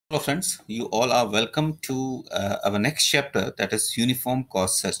Hello friends, you all are welcome to our next chapter, that is uniform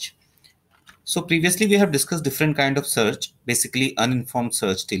cost search. So previously we have discussed different kind of search, basically uninformed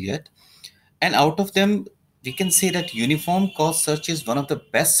search till yet. And out of them, we can say that uniform cost search is one of the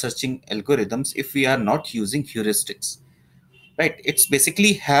best searching algorithms if we are not using heuristics, right? It's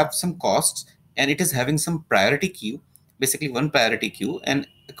basically have some costs and it is having some priority queue, basically one priority queue, and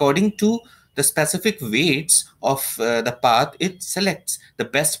according to the specific weights of the path, it selects the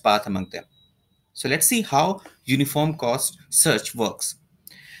best path among them. So let's see how uniform cost search works.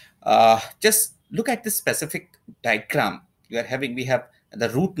 Just look at this specific diagram you are having. We have the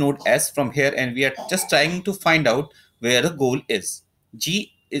root node S from here, and we are just trying to find out where the goal is.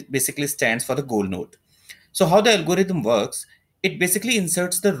 G it basically stands for the goal node. So how the algorithm works, it basically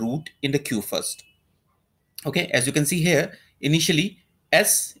inserts the root in the queue first. Okay, as you can see here, initially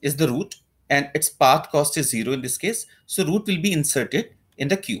S is the root and its path cost is 0 in this case. So root will be inserted in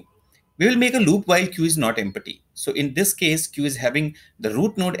the queue. We will make a loop while queue is not empty. So in this case, queue is having the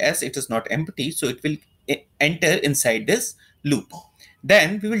root node S, it is not empty. So it will enter inside this loop.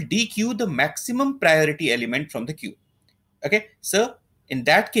 Then we will dequeue the maximum priority element from the queue. Okay, so in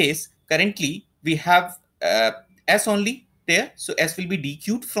that case, currently we have S only there. So S will be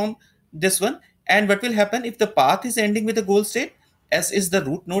dequeued from this one. And what will happen if the path is ending with a goal state? S is the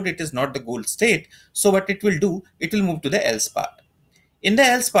root node, it is not the goal state. So what it will do, it will move to the else part. In the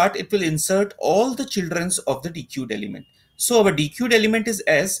else part, it will insert all the childrens of the dequeued element. So our dequeued element is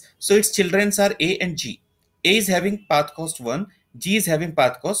S, so its childrens are A and G. A is having path cost 1, G is having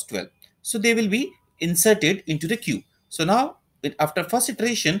path cost 12. So they will be inserted into the queue. So now, after first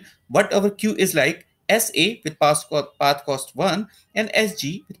iteration, what our queue is like, SA with path cost 1 and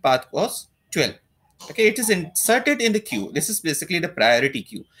SG with path cost 12. Okay, it is inserted in the queue. This is basically the priority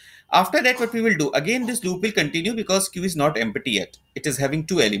queue. After that, what we will do, again, this loop will continue because queue is not empty yet. It is having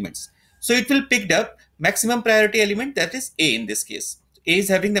two elements. So it will pick up maximum priority element, that is A in this case. A is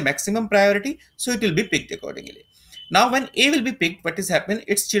having the maximum priority, so it will be picked accordingly. Now, when A will be picked, what is happening?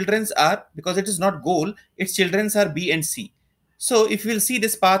 Its childrens are, because it is not goal, its childrens are B and C. So if you will see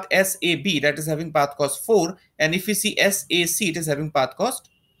this path SAB, that is having path cost 4, and if you see SAC, it is having path cost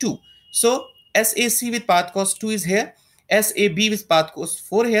 2. So SAC with path cost 2 is here, SAB with path cost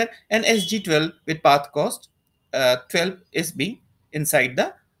 4 here, and SG12 with path cost 12 is being inside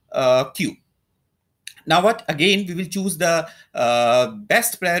the queue. Now what? Again, we will choose the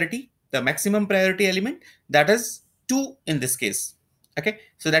best priority, the maximum priority element, that is 2 in this case. Okay,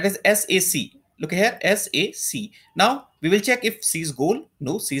 so that is SAC. Look here, SAC. Now we will check if C is goal.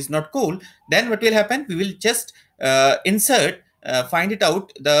 No, C is not goal. Then what will happen? We will just insert, find it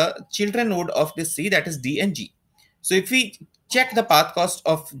out, the children node of this C, that is D and G. So if we check the path cost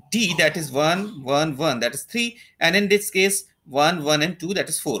of D, that is 1, 1, 1, that is 3. And in this case, 1, 1, and 2, that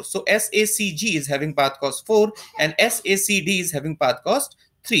is 4. So SACG is having path cost 4 and SACD is having path cost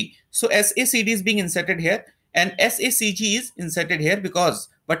 3. So SACD is being inserted here and SACG is inserted here because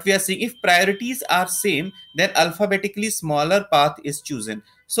what we are seeing, if priorities are same, then alphabetically smaller path is chosen.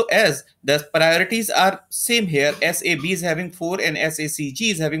 So as the priorities are same here, SAB is having 4 and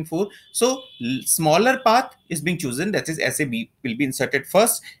SACG is having 4. So smaller path is being chosen, that is SAB will be inserted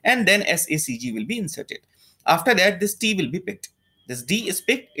first and then SACG will be inserted. After that, this T will be picked. This D is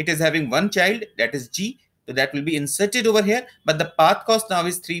picked. It is having one child, that is G. So that will be inserted over here. But the path cost now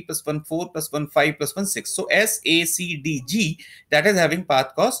is 3 plus 1, 4 plus 1, 5 plus 1, 6. So SACDG, that is having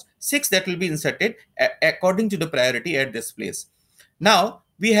path cost 6, that will be inserted according to the priority at this place. Now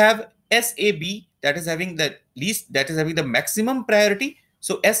we have SAB, that is having the least, that is having the maximum priority.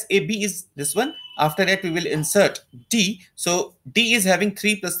 So SAB is this one. After that, we will insert D. So D is having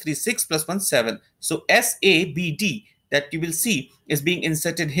 3 plus 3, 6 plus 1, 7. So SABD, that you will see is being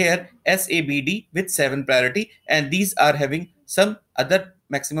inserted here, SABD with 7 priority. And these are having some other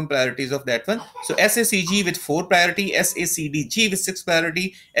maximum priorities of that one. So SACG with 4 priority, SACDG with 6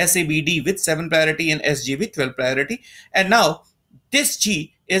 priority, SABD with 7 priority, and SG with 12 priority. And now this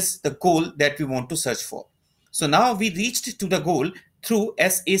G is the goal that we want to search for. So now we reached to the goal through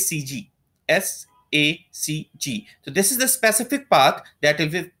SACG. SACG. So this is the specific path that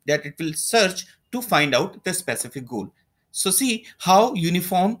it will search to find out the specific goal. So see how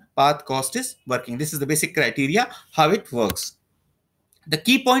uniform path cost is working. This is the basic criteria, how it works. The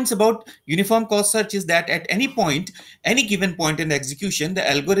key points about uniform cost search is that at any point, any given point in the execution, the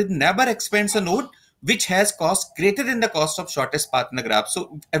algorithm never expands a node which has cost greater than the cost of shortest path in the graph.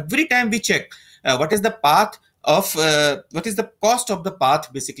 So every time we check what is the path of what is the cost of the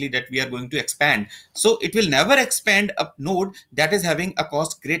path basically that we are going to expand. So it will never expand a node that is having a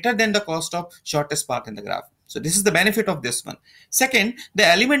cost greater than the cost of shortest path in the graph. So this is the benefit of this one. Second, the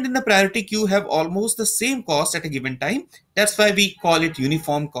element in the priority queue have almost the same cost at a given time. That's why we call it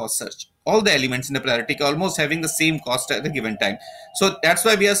uniform cost search. All the elements in the priority queue almost having the same cost at a given time. So that's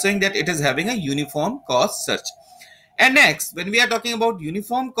why we are saying that it is having a uniform cost search. And next, when we are talking about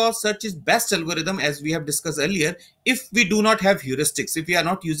uniform cost search is best algorithm, as we have discussed earlier, if we do not have heuristics, if we are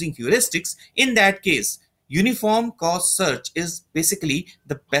not using heuristics, in that case, uniform cost search is basically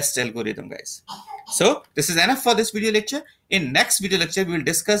the best algorithm, guys. So this is enough for this video lecture. In next video lecture, we will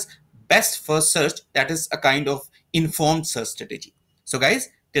discuss best first search, that is a kind of informed search strategy. So guys,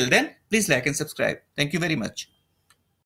 till then, please like and subscribe. Thank you very much.